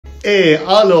Hey,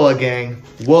 aloha gang.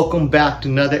 Welcome back to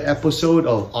another episode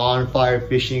of On Fire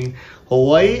Fishing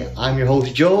Hawaii. I'm your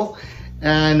host Joe,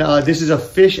 and this is a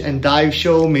fish and dive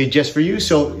show made just for you.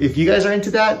 So if you guys are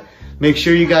into that, make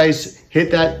sure you guys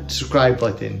hit that subscribe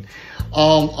button.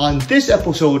 On this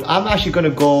episode, I'm actually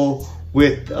gonna go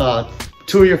with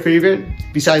two of your favorite,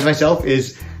 besides myself,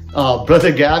 is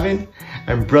Brother Gavin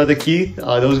and Brother Keith.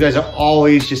 Those guys are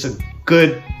always just a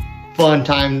good, fun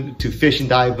time to fish and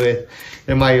dive with.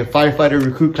 They're my firefighter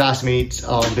recruit classmates.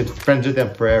 Been friends with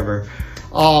them forever.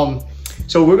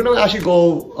 So we're gonna actually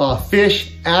go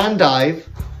fish and dive.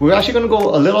 We're actually gonna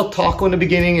go a little taco in the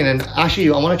beginning, and then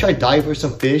actually I want to try dive for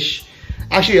some fish.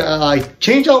 Actually, I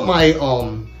changed out my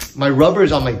my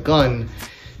rubbers on my gun.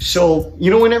 So you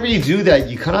know, whenever you do that,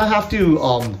 you kind of have to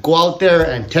go out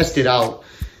there and test it out,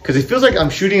 because it feels like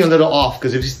I'm shooting a little off.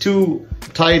 Because if it's too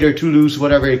tight or too loose,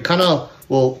 whatever, it kind of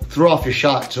will throw off your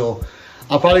shot. So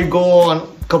I'll probably go on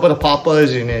a couple of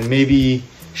papas and then maybe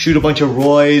shoot a bunch of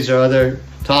roys or other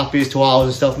topies, toals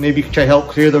and stuff. Maybe try to help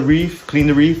clean the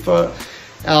reef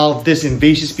of this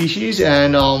invasive species,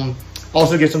 and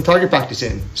also get some target practice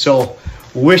in. So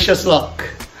wish us luck.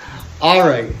 All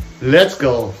right, let's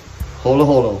go. Holo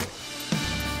holo.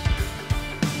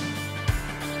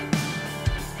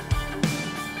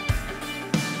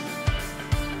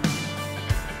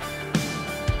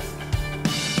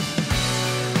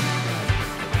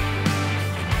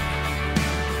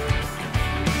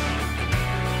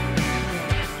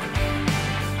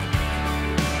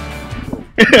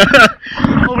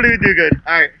 Hopefully we do good.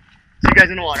 All right, see you guys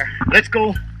in the water. Let's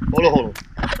go. Holo holo.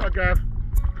 What's up, Gav?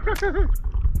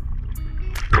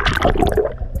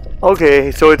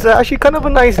 Okay, so it's actually kind of a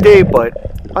nice day, but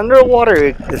underwater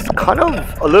it's kind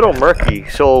of a little murky.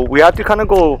 So we have to kind of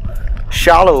go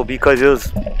shallow because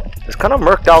it's kind of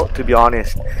murked out, to be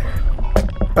honest.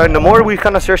 And the more we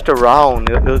kind of searched around,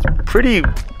 it was pretty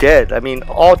dead. I mean,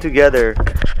 altogether,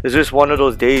 it's just one of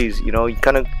those days. You know, you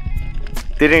kind of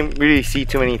didn't really see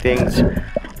too many things,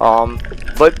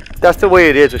 but that's the way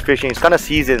it is with fishing. It's kind of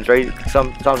seasons, right?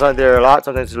 Sometimes there are a lot,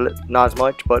 sometimes not as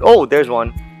much. But oh, there's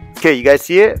one. Okay, you guys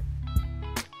see it?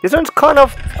 This one's kind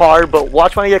of hard, but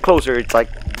watch when I get closer. It's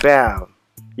like bam.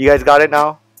 You guys got it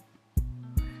now?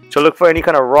 So look for any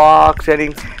kind of rocks,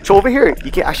 anything. So over here,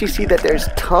 you can actually see that there's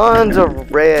tons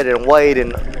of red and white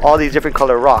and all these different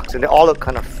color rocks, and they all look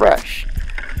kind of fresh.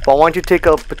 But I want you to take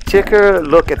a particular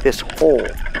look at this hole.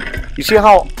 You see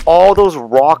how all those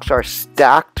rocks are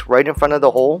stacked right in front of the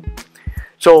hole?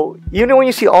 So even when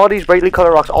you see all these brightly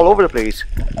colored rocks all over the place,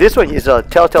 this one is a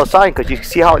telltale sign, because you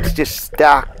see how it's just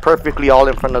stacked perfectly all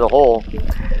in front of the hole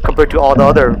compared to all the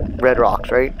other red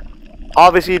rocks, right?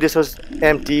 Obviously this was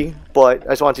empty, but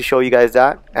I just wanted to show you guys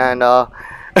that. And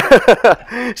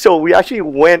so we actually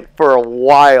went for a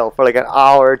while, for like an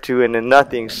hour or two, and then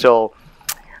nothing. So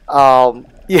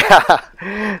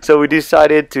yeah, so we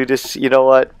decided to just, you know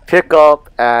what, pick up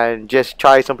and just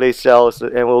try someplace else,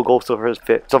 and we'll go for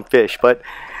some fish. But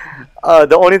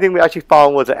the only thing we actually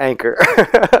found was an anchor.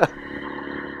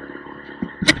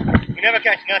 We never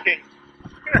catch nothing.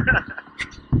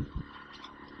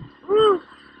 Woo.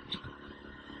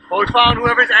 But we found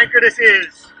whoever's anchor this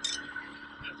is.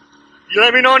 You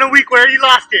let me know in a week where you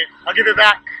lost it. I'll give it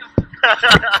back.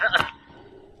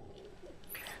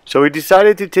 So we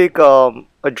decided to take a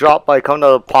drop by a couple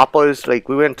of papas. Like,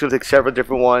 we went to like several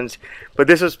different ones, but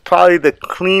this was probably the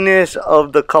cleanest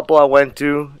of the couple I went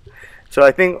to. So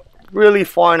I think really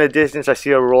far in the distance I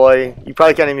see a roy. You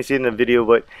probably can't even see it in the video,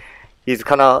 but he's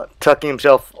kind of tucking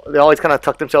himself. They always kind of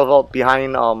tuck themselves out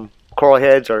behind coral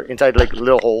heads or inside like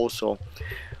little holes. So,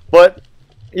 but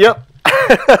yep.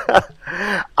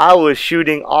 I was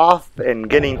shooting off and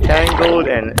getting tangled,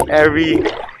 and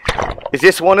it's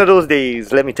just one of those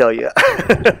days, let me tell you.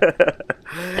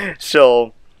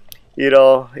 So, you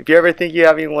know, if you ever think you're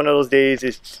having one of those days,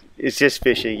 it's just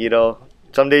fishing, you know.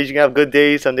 Some days you can have good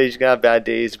days, some days you can have bad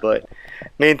days, but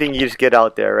main thing, you just get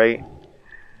out there, right?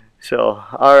 So,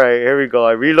 alright, here we go.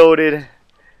 I reloaded,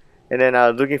 and then I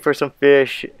was looking for some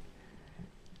fish,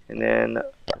 and then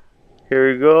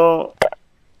here we go.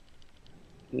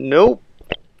 Nope.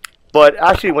 But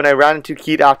actually, when I ran into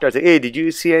Keith after, I was like, hey, did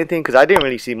you see anything? Because I didn't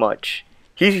really see much.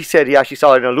 He said he actually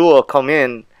saw an alua come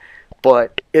in,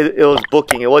 but it was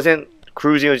booking. It wasn't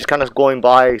cruising. It was just kind of going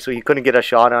by, so he couldn't get a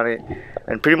shot on it.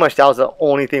 And pretty much that was the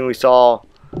only thing we saw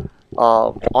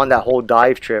on that whole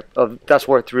dive trip. That's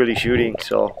worth really shooting.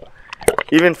 So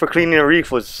even for cleaning a reef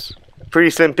was pretty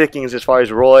slim pickings as far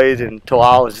as roys and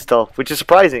toals and stuff, which is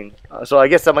surprising. So I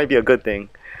guess that might be a good thing.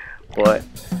 But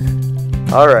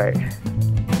alright.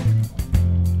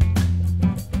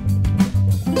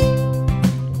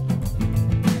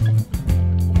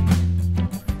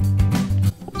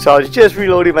 So I was just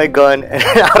reloading my gun, and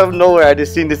out of nowhere I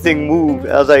just seen this thing move.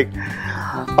 I was like,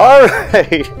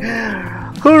 alright,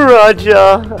 hurrah,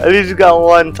 at least we got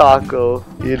one taco,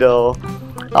 you know.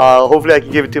 Hopefully I can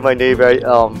give it to my neighbor.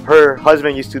 Her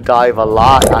husband used to dive a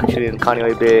lot actually in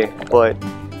Kaneohe Bay, but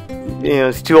you know,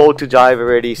 it's too old to dive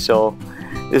already, so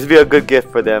this will be a good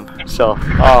gift for them. So,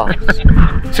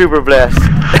 super blessed.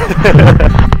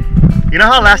 You know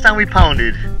how last time we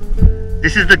pounded?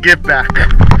 This is the gift back.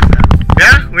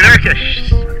 Yeah? We never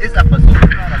catch. This episode is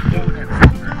not a bonus.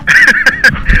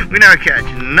 We never catch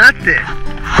nothing.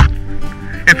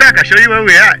 In fact, I'll show you where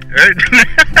we're at. Right?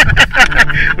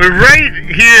 We're right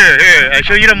here. Here. I'll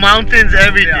show you the mountains,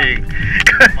 everything.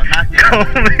 Yeah. Come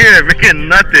over here, freaking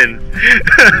nothing.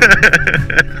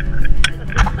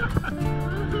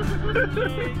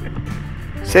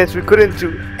 Since we couldn't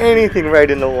do anything right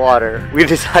in the water, we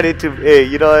decided to, hey,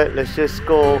 you know what, let's just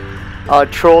go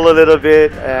troll a little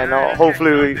bit, and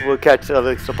hopefully we'll catch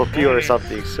like some papio or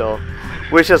something. So,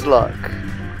 wish us luck.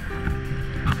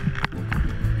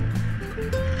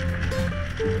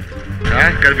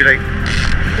 Gotta be like,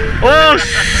 oh,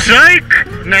 psych,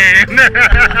 man.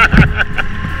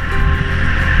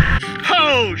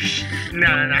 Oh,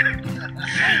 nah.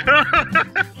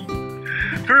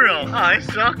 For real, it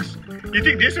sucks. You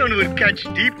think this one would catch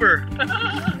deeper?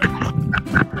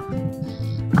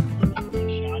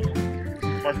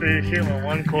 Must be him on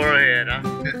one coral head, huh?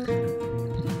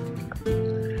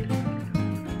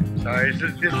 Sorry,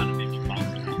 this.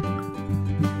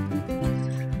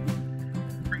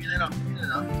 Bring it up.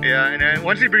 Yeah, and then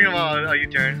once you bring them out, you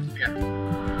turn. Yeah.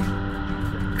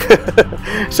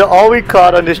 So all we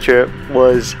caught on this trip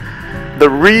was the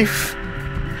reef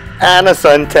and a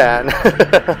suntan.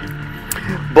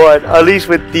 But at least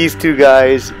with these two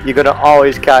guys, you're gonna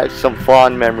always catch some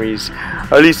fond memories,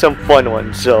 or at least some fun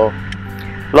ones. So,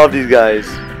 love these guys.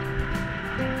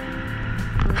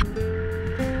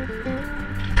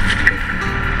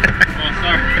 Oh,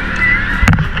 sorry.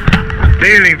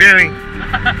 Bailing.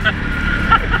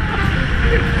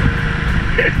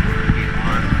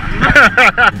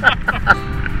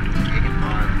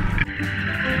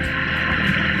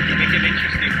 Make it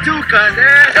interesting.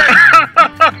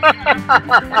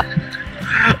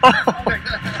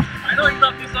 I know he's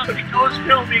up to something. Joe's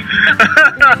filming.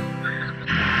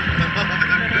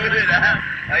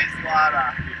 Nice water.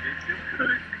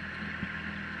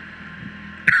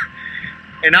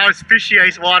 And now it's fishy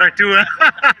ice water too.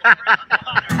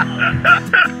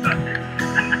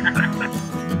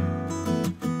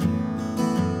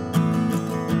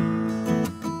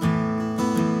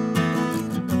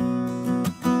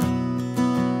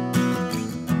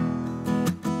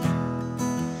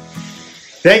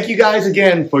 Thank you guys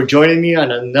again for joining me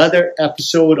on another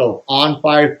episode of On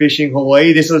Fire Fishing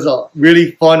Hawaii. This was a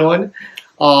really fun one.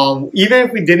 Even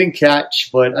if we didn't catch,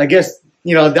 but I guess,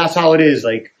 you know, that's how it is.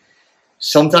 Like,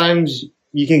 sometimes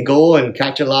you can go and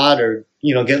catch a lot, or,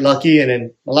 you know, get lucky, and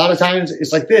then a lot of times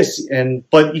it's like this.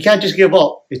 But you can't just give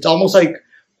up. It's almost like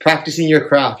practicing your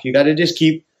craft. You got to just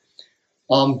keep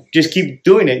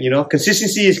doing it. You know,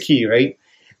 consistency is key, right?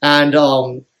 And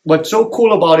what's so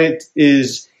cool about it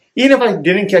is, even if I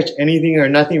didn't catch anything or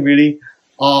nothing really,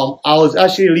 I was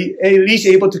actually at least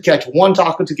able to catch one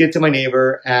taco to get to my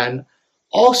neighbor, and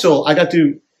also I got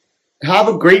to have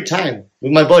a great time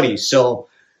with my buddies. So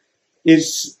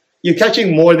you're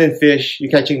catching more than fish, you're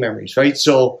catching memories, right?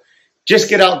 So just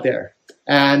get out there.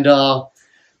 And and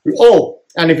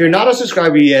if you're not a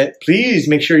subscriber yet, please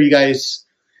make sure you guys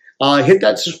hit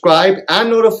that subscribe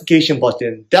and notification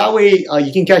button. That way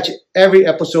you can catch every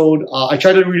episode. I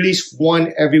try to release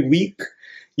one every week,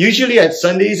 usually at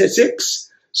Sundays at 6.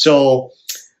 So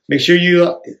make sure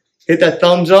you hit that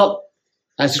thumbs up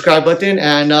and subscribe button.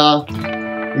 And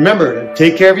remember,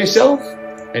 take care of yourself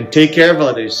and take care of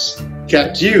others.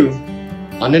 Catch you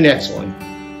on the next one.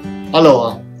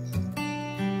 Aloha.